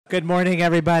Good morning,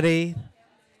 everybody.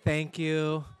 Thank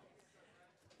you.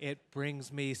 It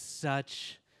brings me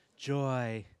such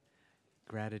joy,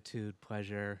 gratitude,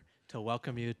 pleasure to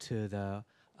welcome you to the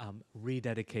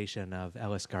rededication of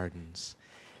Ellis Gardens.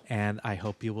 And I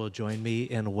hope you will join me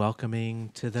in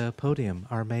welcoming to the podium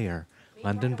our mayor,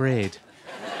 London Braid.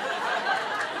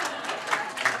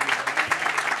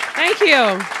 Thank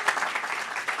you.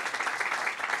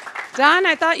 Don,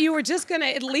 I thought you were just going to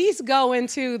at least go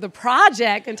into the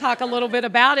project and talk a little bit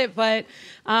about it, but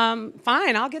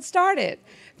fine, I'll get started.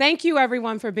 Thank you,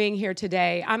 everyone, for being here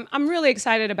today. I'm really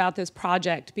excited about this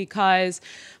project because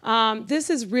this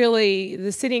is really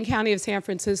the city and county of San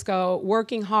Francisco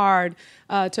working hard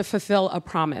to fulfill a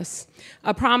promise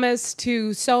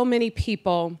to so many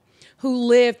people who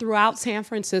live throughout San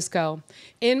Francisco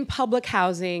in public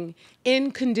housing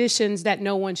in conditions that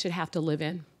no one should have to live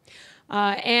in.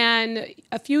 And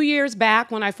a few years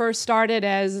back, when I first started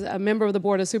as a member of the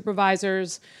Board of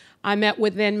Supervisors, I met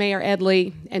with then Mayor Ed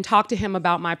Lee and talked to him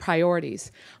about my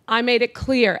priorities. I made it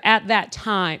clear at that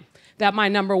time that my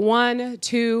number 1,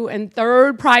 2, and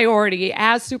 3rd priority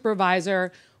as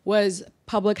supervisor was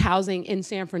public housing in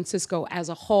San Francisco as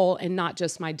a whole and not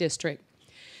just my district.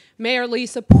 Mayor Lee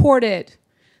supported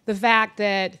the fact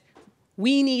that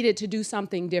we needed to do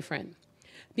something different,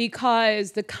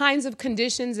 because the kinds of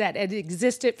conditions that had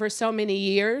existed for so many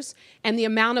years and the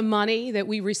amount of money that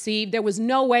we received, there was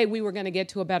no way we were going to get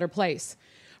to a better place.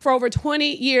 For over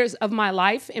 20 years of my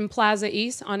life in Plaza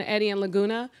East on Eddy and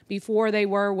Laguna, before they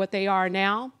were what they are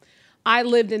now, I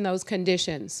lived in those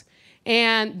conditions.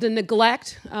 And the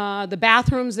neglect, the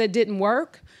bathrooms that didn't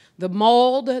work, the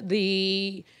mold,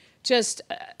 the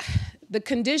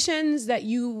conditions that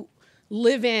you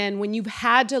live in when you've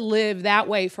had to live that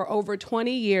way for over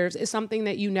 20 years is something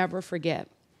that you never forget.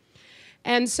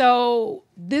 And so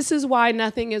this is why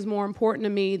nothing is more important to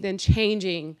me than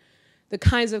changing the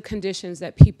kinds of conditions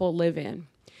that people live in.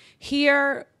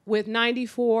 Here, with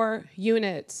 94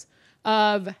 units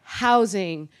of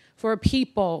housing for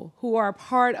people who are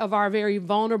part of our very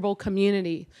vulnerable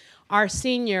community, our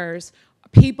seniors,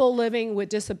 people living with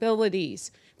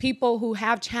disabilities, people who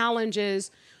have challenges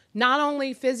not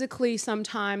only physically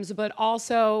sometimes, but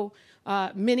also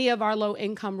many of our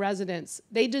low-income residents.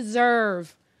 They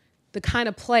deserve the kind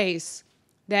of place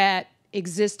that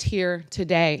exists here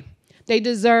today. They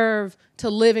deserve to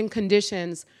live in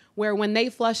conditions where when they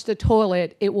flush the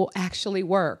toilet, it will actually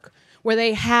work, where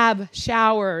they have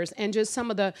showers and just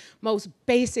some of the most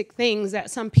basic things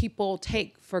that some people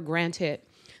take for granted,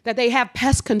 that they have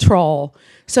pest control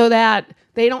so that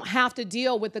they don't have to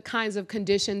deal with the kinds of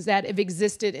conditions that have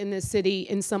existed in this city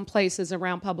in some places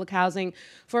around public housing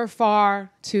for far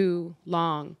too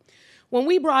long. When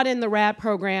we brought in the RAD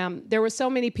program, there were so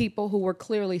many people who were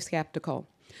clearly skeptical.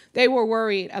 They were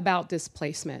worried about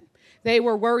displacement. They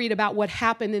were worried about what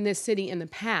happened in this city in the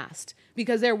past,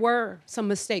 because there were some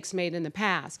mistakes made in the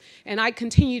past. And I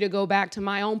continue to go back to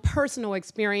my own personal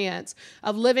experience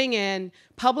of living in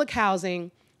public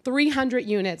housing, 300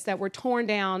 units that were torn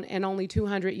down and only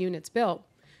 200 units built.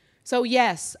 So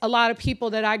yes, a lot of people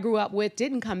that I grew up with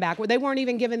didn't come back, or they weren't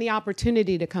even given the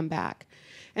opportunity to come back.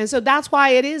 And so that's why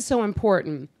it is so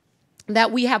important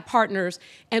that we have partners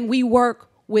and we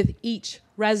work with each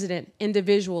resident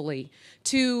individually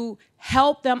to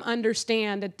help them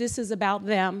understand that this is about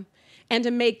them and to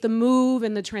make the move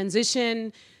and the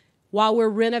transition while we're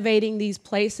renovating these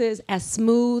places as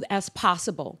smooth as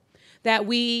possible, that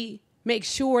we make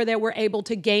sure that we're able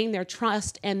to gain their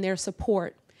trust and their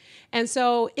support. And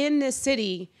so in this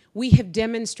city, we have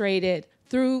demonstrated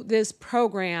through this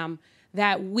program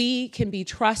that we can be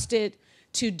trusted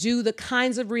to do the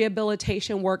kinds of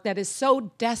rehabilitation work that is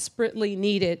so desperately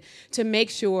needed to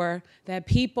make sure that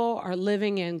people are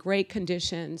living in great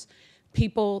conditions,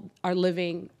 people are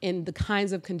living in the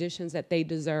kinds of conditions that they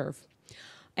deserve.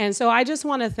 And so I just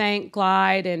want to thank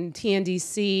Glide and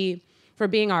TNDC for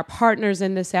being our partners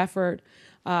in this effort,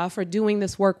 for doing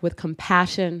this work with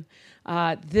compassion.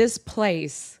 This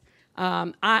place,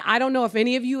 I don't know if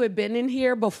any of you have been in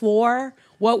here before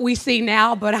what we see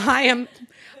now, but I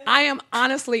am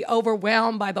honestly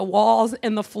overwhelmed by the walls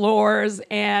and the floors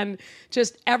and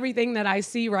just everything that I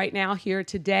see right now here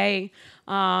today.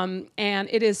 And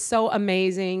it is so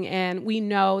amazing, and we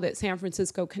know that San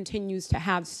Francisco continues to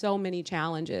have so many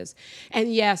challenges.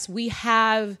 And yes, we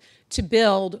have to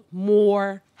build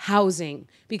more housing,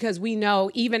 because we know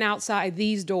even outside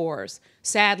these doors,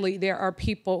 sadly, there are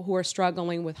people who are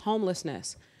struggling with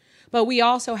homelessness. But we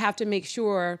also have to make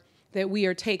sure that we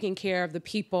are taking care of the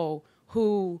people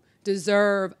who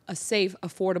deserve a safe,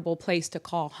 affordable place to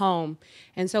call home.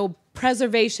 And so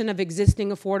preservation of existing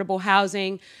affordable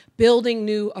housing, building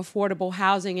new affordable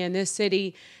housing in this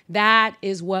city, that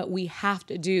is what we have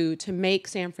to do to make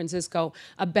San Francisco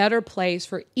a better place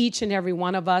for each and every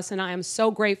one of us. And I am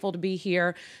so grateful to be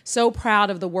here, so proud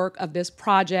of the work of this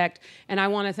project. And I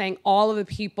want to thank all of the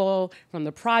people, from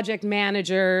the project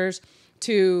managers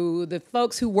to the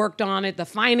folks who worked on it, the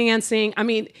financing. I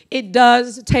mean, it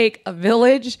does take a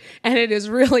village, and it is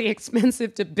really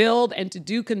expensive to build and to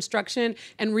do construction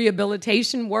and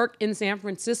rehabilitation work in San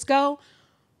Francisco,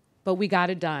 but we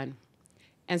got it done.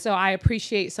 And so I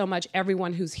appreciate so much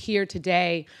everyone who's here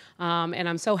today, and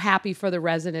I'm so happy for the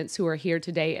residents who are here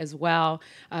today as well.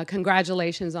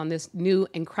 Congratulations on this new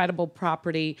incredible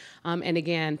property. And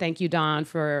again, thank you, Don,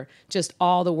 for just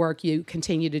all the work you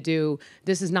continue to do.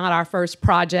 This is not our first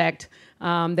project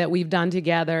that we've done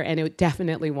together, and it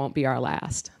definitely won't be our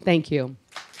last. Thank you.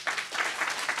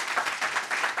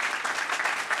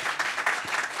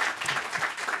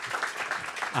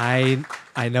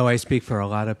 I know I speak for a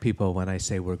lot of people when I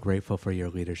say we're grateful for your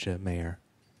leadership, Mayor.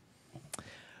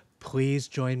 Please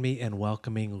join me in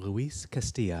welcoming Luis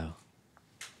Castillo.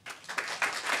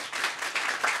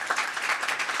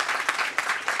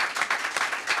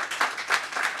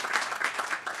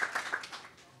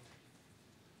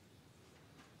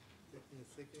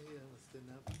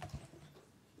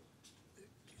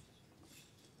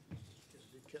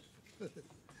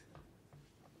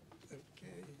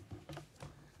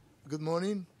 Good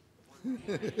morning.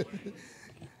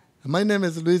 My name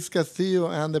is Luis Castillo.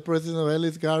 I'm the president of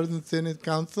Ellis Gardens Senate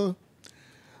Council.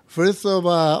 First of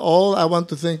all, I want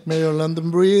to thank Mayor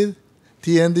London Breed,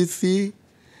 TNDC,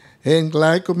 and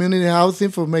Glide Community Housing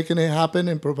for making it happen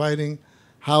and providing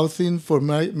housing for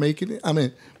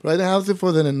providing housing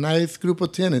for the nice group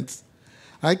of tenants.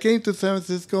 I came to San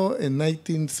Francisco in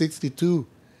 1962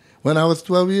 when I was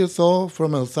 12 years old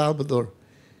from El Salvador,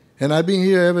 and I've been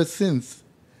here ever since.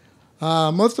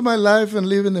 Most of my life I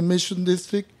lived in the Mission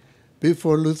District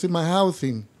before losing my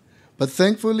housing. But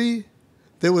thankfully,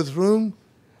 there was room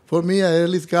for me at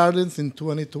Ellis Gardens in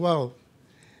 2012.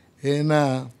 And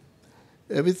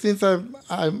ever since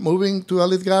I'm moving to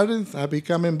Ellis Gardens, I've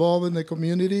become involved in the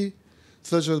community,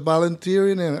 such as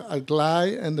volunteering at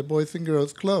Glide and the Boys and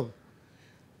Girls Club.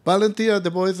 Volunteer at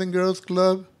the Boys and Girls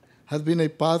Club has been a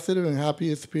positive and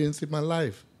happy experience in my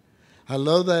life. I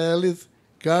love that Ellis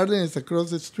Garden is across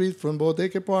the street from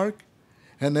Bodega Park,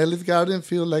 and Ellis Garden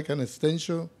feels like an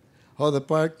extension of the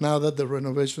park now that the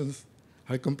renovations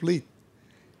are complete.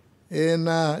 And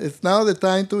it's now the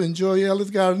time to enjoy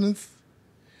Ellis Gardens,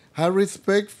 have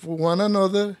respect for one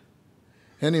another,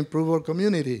 and improve our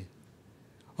community.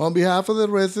 On behalf of the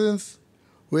residents,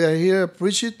 we are here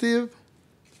appreciative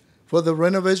for the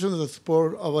renovation and the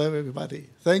support of everybody.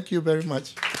 Thank you very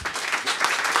much.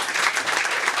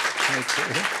 Thank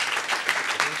you.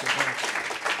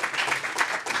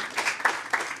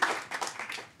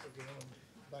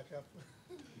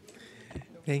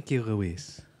 Thank you,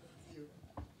 Luis.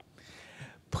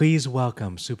 Please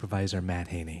welcome Supervisor Matt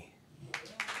Haney.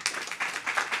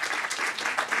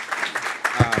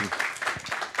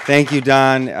 Thank you,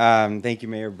 Don. Thank you,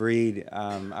 Mayor Breed.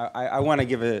 I want to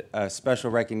give a special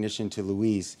recognition to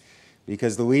Luis,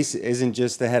 because Luis isn't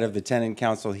just the head of the Tenant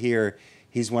Council here.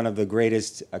 He's one of the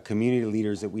greatest community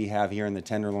leaders that we have here in the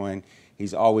Tenderloin.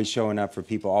 He's always showing up for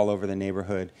people all over the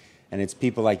neighborhood, and it's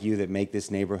people like you that make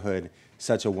this neighborhood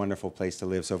such a wonderful place to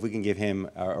live. So if we can give him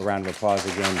a round of applause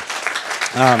again.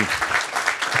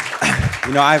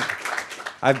 You know,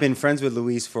 I've been friends with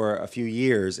Luis for a few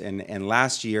years, and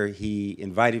last year he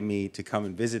invited me to come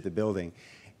and visit the building.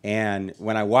 And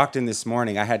when I walked in this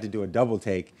morning, I had to do a double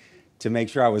take to make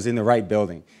sure I was in the right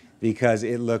building, because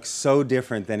it looks so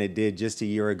different than it did just a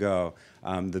year ago.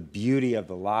 The beauty of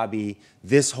the lobby,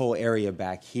 this whole area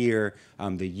back here,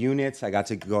 the units. I got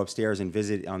to go upstairs and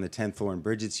visit on the 10th floor in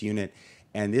Bridget's unit,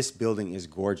 and this building is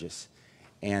gorgeous.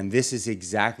 And this is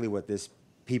exactly what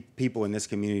people in this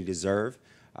community deserve.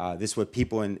 This is what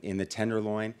people in the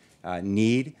Tenderloin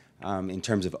need in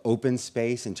terms of open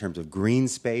space, in terms of green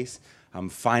space.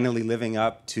 Finally living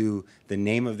up to the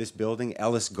name of this building,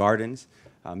 Ellis Gardens.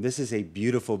 This is a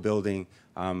beautiful building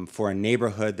for a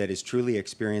neighborhood that is truly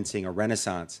experiencing a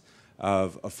renaissance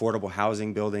of affordable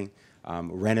housing building,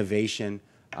 renovation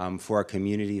for a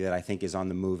community that I think is on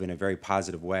the move in a very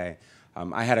positive way.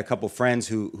 I had a couple friends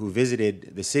who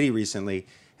visited the city recently,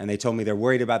 and they told me they're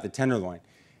worried about the Tenderloin.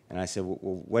 And I said, well,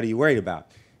 what are you worried about?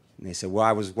 And they said, well,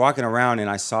 I was walking around and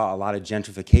I saw a lot of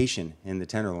gentrification in the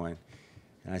Tenderloin.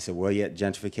 And I said, well, yeah,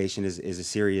 gentrification is a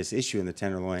serious issue in the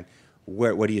Tenderloin.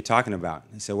 what are you talking about?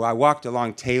 He said, well, I walked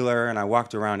along Taylor and I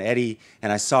walked around Eddy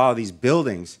and I saw these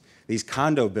buildings, these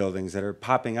condo buildings that are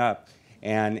popping up.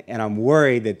 And I'm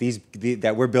worried that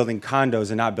that we're building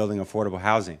condos and not building affordable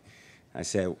housing. I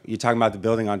said, you're talking about the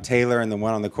building on Taylor and the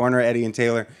one on the corner, Eddy and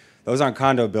Taylor? Those aren't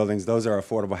condo buildings, those are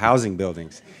affordable housing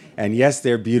buildings. And yes,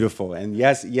 they're beautiful. And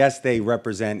yes, they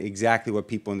represent exactly what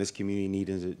people in this community need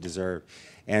and deserve.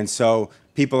 And so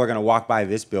people are going to walk by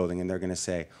this building and they're going to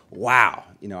say, wow,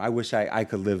 I wish I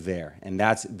could live there. And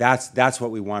that's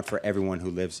what we want for everyone who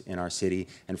lives in our city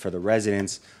and for the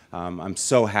residents. I'm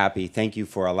so happy. Thank you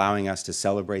for allowing us to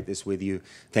celebrate this with you.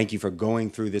 Thank you for going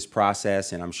through this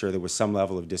process, and I'm sure there was some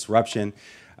level of disruption.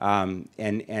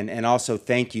 And also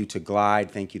thank you to Glide,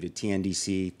 thank you to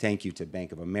TNDC, thank you to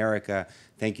Bank of America,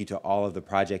 thank you to all of the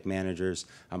project managers.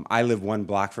 I live 1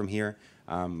 block from here,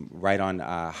 right on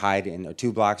Hyde, and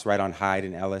 2 blocks right on Hyde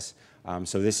and Ellis.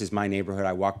 So this is my neighborhood.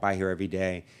 I walk by here every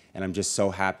day, and I'm just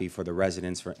so happy for the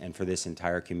residents and for this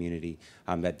entire community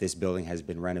that this building has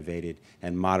been renovated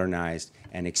and modernized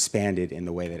and expanded in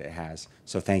the way that it has.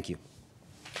 So thank you.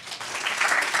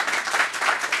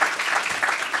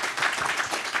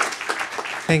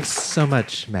 Thanks so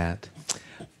much, Matt.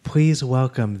 Please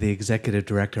welcome the Executive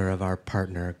Director of our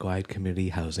partner, Glide Community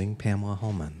Housing, Pamela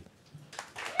Holman.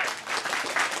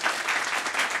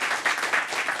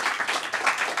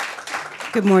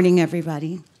 Good morning,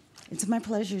 everybody. It's my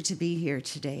pleasure to be here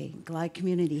today. Glide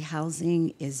Community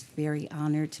Housing is very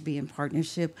honored to be in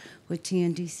partnership with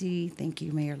TNDC. Thank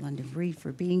you, Mayor London Breed,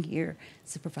 for being here.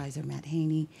 Supervisor Matt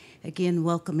Haney. Again,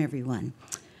 welcome, everyone.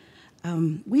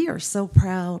 We are so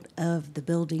proud of the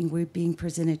building we're being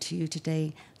presented to you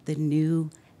today, the new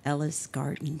Ellis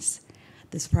Gardens.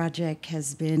 This project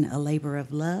has been a labor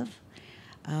of love.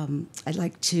 I'd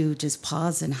like to just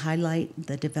pause and highlight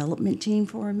the development team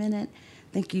for a minute.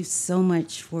 Thank you so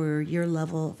much for your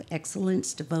level of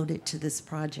excellence devoted to this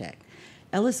project.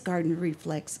 Ellis Garden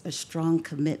reflects a strong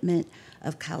commitment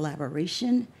of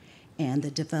collaboration, and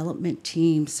the development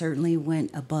team certainly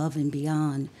went above and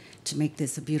beyond to make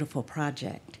this a beautiful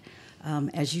project.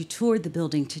 As you toured the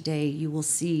building today, you will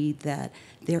see that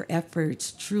their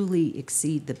efforts truly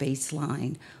exceed the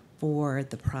baseline for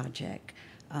the project.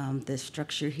 The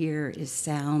structure here is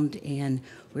sound, and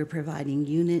we're providing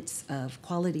units of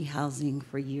quality housing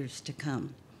for years to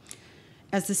come.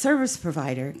 As the service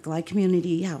provider, Glide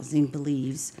Community Housing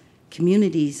believes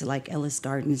communities like Ellis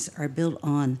Gardens are built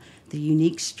on the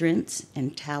unique strengths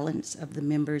and talents of the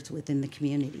members within the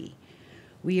community.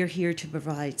 We are here to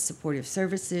provide supportive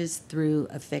services through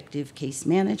effective case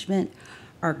management.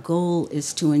 Our goal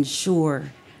is to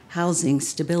ensure housing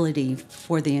stability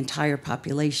for the entire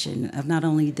population of not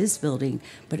only this building,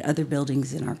 but other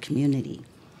buildings in our community.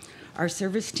 Our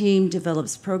service team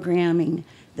develops programming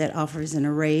that offers an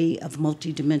array of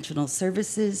multidimensional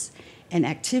services and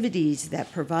activities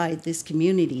that provide this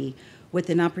community with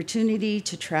an opportunity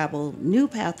to travel new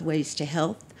pathways to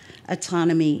health,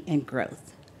 autonomy, and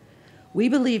growth. We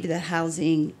believe that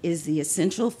housing is the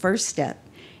essential first step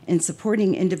in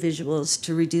supporting individuals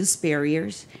to reduce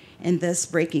barriers and thus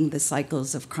breaking the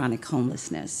cycles of chronic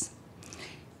homelessness.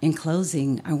 In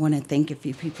closing, I want to thank a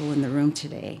few people in the room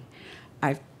today.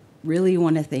 I really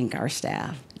want to thank our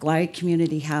staff. Glide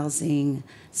Community Housing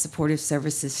Supportive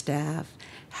Services staff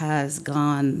has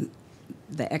gone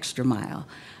the extra mile.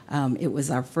 It was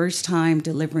our first time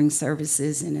delivering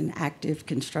services in an active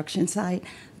construction site.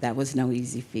 That was no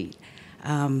easy feat.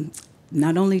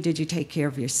 Not only did you take care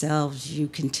of yourselves, you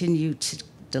continued to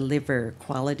deliver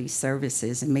quality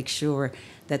services and make sure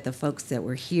that the folks that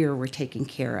were here were taken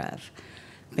care of.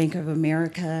 Bank of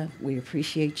America, we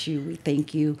appreciate you, we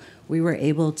thank you. We were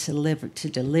able to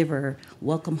deliver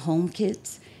welcome home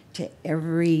kits to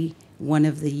every one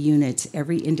of the units.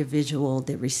 Every individual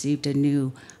that received a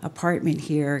new apartment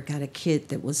here got a kit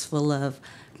that was full of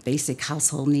basic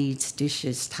household needs,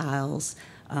 dishes, tiles,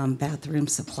 bathroom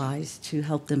supplies to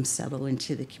help them settle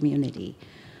into the community.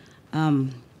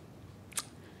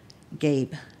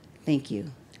 Gabe, thank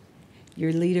you.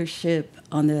 Your leadership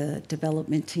on the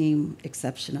development team,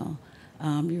 exceptional.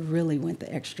 You really went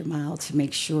the extra mile to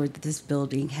make sure that this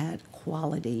building had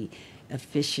quality,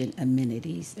 efficient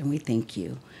amenities, and we thank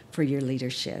you for your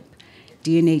leadership.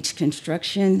 D&H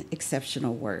Construction,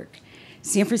 exceptional work.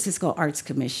 San Francisco Arts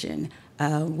Commission,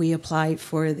 we applied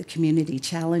for the Community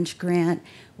Challenge Grant.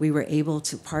 We were able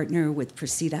to partner with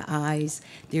Precita Eyes.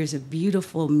 There's a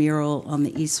beautiful mural on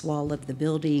the east wall of the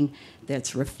building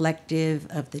that's reflective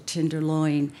of the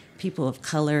Tenderloin, people of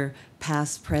color,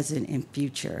 past, present, and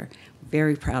future.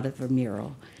 Very proud of the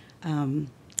mural.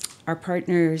 Our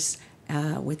partners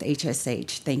with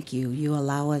HSH. Thank you. You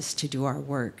allow us to do our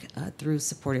work through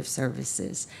supportive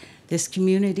services. This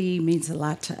community means a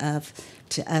lot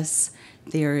to us.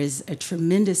 There is a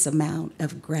tremendous amount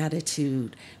of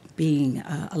gratitude being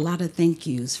a lot of thank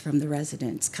yous from the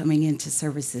residents coming into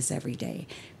services every day.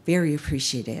 Very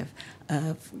appreciative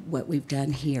of what we've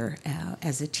done here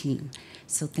as a team.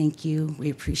 So thank you. We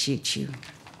appreciate you.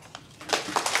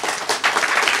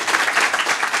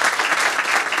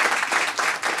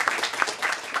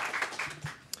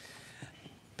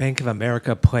 Bank of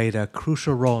America played a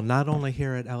crucial role not only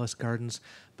here at Ellis Gardens,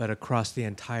 but across the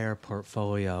entire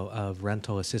portfolio of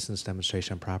rental assistance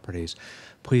demonstration properties.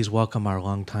 Please welcome our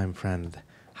longtime friend,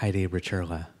 Heidi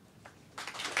Richurla.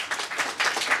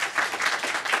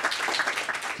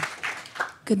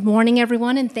 Good morning,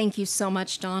 everyone, and thank you so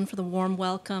much, Dawn, for the warm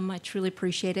welcome. I truly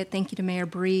appreciate it. Thank you to Mayor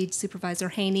Breed, Supervisor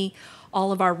Haney,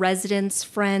 all of our residents,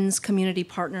 friends, community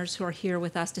partners who are here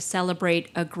with us to celebrate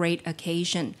a great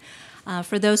occasion.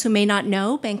 For those who may not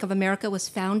know, Bank of America was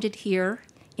founded here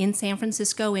in San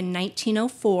Francisco in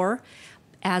 1904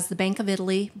 as the Bank of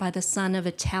Italy by the son of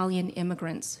Italian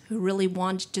immigrants who really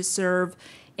wanted to serve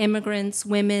immigrants,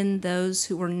 women, those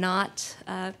who were not,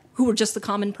 who were just the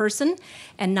common person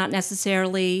and not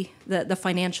necessarily the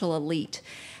financial elite.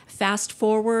 Fast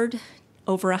forward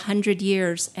over 100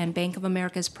 years, and Bank of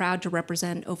America is proud to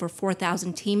represent over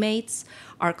 4,000 teammates,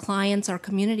 our clients, our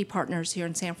community partners here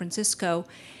in San Francisco.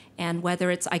 And whether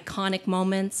it's iconic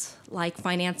moments like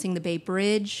financing the Bay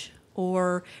Bridge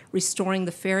or restoring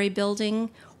the ferry building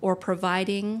or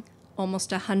providing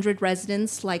almost 100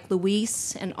 residents like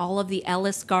Luis and all of the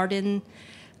Ellis Gardens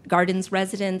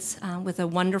residents with a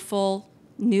wonderful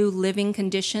new living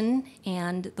condition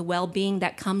and the well-being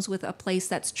that comes with a place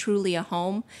that's truly a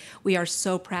home. We are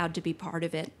so proud to be part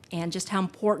of it. And just how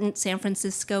important San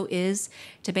Francisco is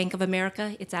to Bank of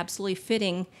America, it's absolutely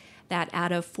fitting that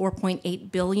out of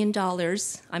 $4.8 billion,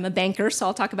 I'm a banker, so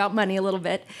I'll talk about money a little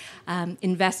bit,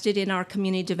 invested in our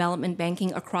community development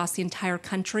banking across the entire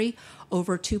country,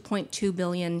 over $2.2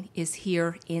 billion is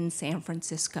here in San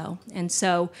Francisco. And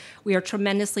so we are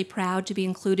tremendously proud to be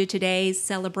included today's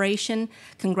celebration.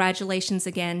 Congratulations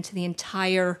again to the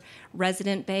entire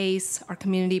resident base, our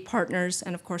community partners,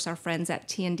 and of course our friends at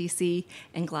TNDC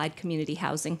and Glide Community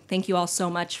Housing. Thank you all so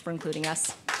much for including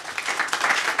us.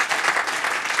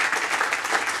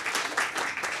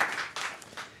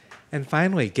 And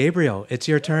finally, Gabriel, it's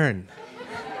your turn.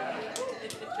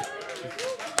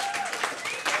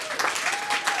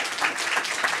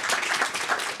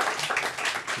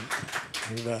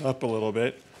 Move that up a little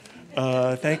bit.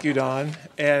 Thank you, Don,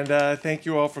 and thank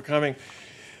you all for coming.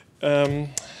 My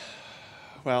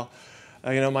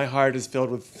heart is filled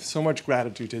with so much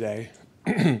gratitude today,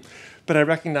 but I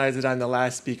recognize that I'm the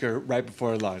last speaker right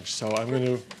before lunch, so I'm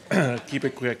going to keep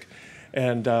it quick.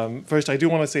 And first, I do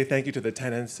want to say thank you to the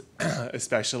tenants,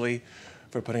 especially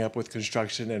for putting up with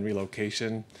construction and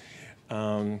relocation.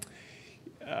 I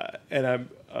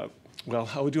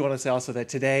do want to say also that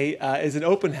today is an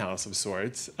open house of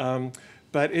sorts,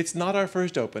 but it's not our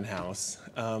first open house.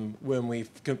 When we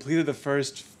completed the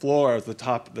first floor, the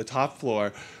top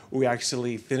floor, we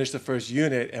actually finished the first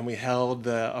unit and we held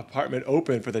the apartment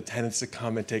open for the tenants to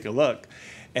come and take a look.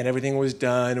 And everything was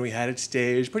done. We had it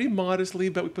staged pretty modestly,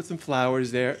 but we put some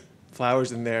flowers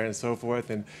in there and so forth.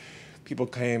 And people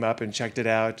came up and checked it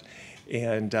out.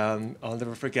 And I'll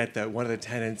never forget that one of the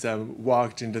tenants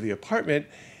walked into the apartment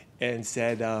and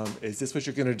said, "Is this what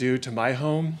you're going to do to my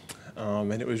home?"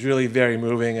 And it was really very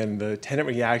moving. And the tenant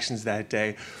reactions that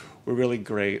day were really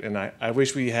great. And I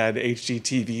wish we had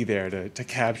HGTV there to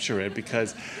capture it,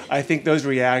 because I think those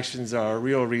reactions are a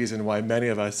real reason why many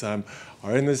of us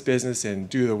are in this business and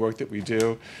do the work that we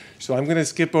do. So I'm going to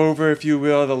skip over, if you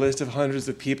will, the list of hundreds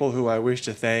of people who I wish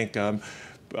to thank,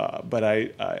 but I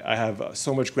have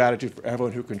so much gratitude for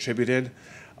everyone who contributed.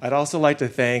 I'd also like to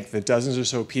thank the dozens or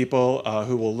so people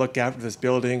who will look after this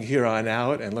building here on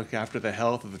out and look after the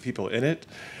health of the people in it.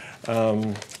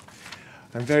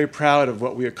 I'm very proud of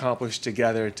what we accomplished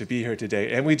together to be here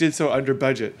today, and we did so under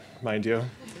budget, mind you.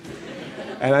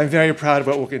 And I'm very proud of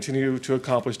what we'll continue to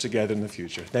accomplish together in the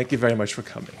future. Thank you very much for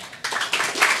coming.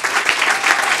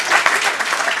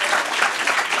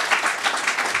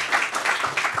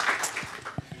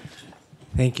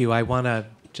 Thank you. I want to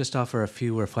just offer a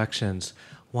few reflections.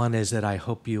 One is that I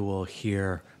hope you will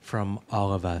hear from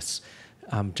all of us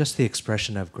just the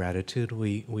expression of gratitude.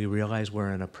 We realize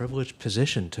we're in a privileged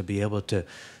position to be able to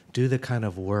do the kind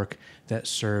of work that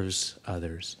serves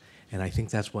others. And I think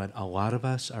that's what a lot of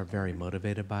us are very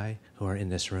motivated by who are in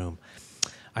this room.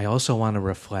 I also want to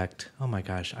reflect, oh my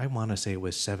gosh, I want to say it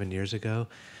was 7 years ago,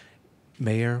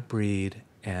 Mayor Breed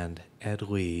and Ed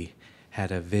Lee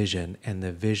had a vision, and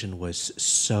the vision was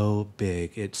so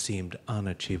big it seemed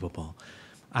unachievable.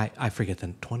 I forget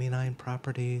the 29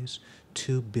 properties,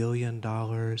 $2 billion.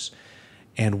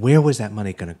 And where was that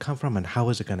money going to come from, and how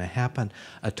was it going to happen?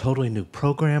 A totally new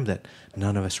program that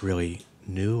none of us really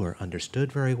knew or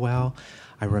understood very well.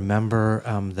 I remember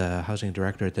the housing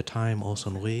director at the time,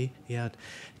 Olson Lee,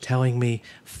 telling me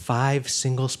 5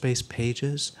 single-space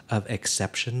pages of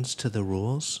exceptions to the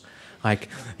rules. Like,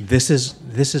 this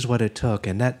is what it took,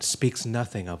 and that speaks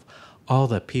nothing of all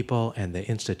the people and the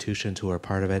institutions who are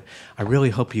part of it. I really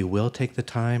hope you will take the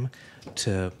time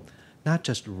to not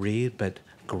just read, but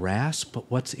grasp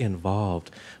what's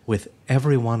involved with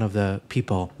every one of the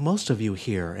people. Most of you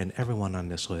here and everyone on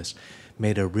this list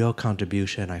made a real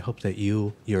contribution. I hope that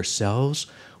you yourselves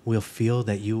will feel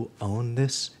that you own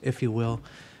this, if you will,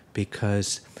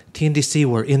 because TNDC,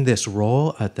 we're in this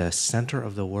role at the center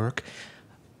of the work,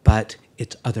 but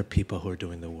it's other people who are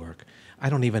doing the work. I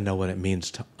don't even know what it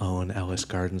means to own Ellis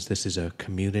Gardens. This is a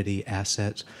community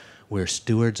asset. We're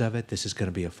stewards of it. This is going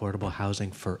to be affordable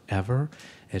housing forever.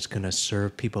 It's going to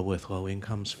serve people with low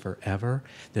incomes forever.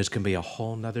 There's going to be a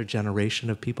whole nother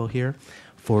generation of people here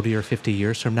 40 or 50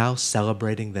 years from now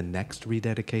celebrating the next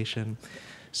rededication.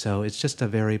 So it's just a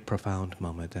very profound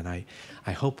moment, and I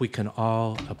hope we can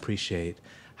all appreciate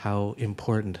how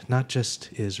important not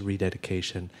just is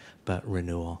rededication, but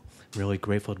renewal. Really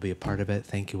grateful to be a part of it.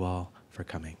 Thank you all for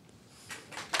coming.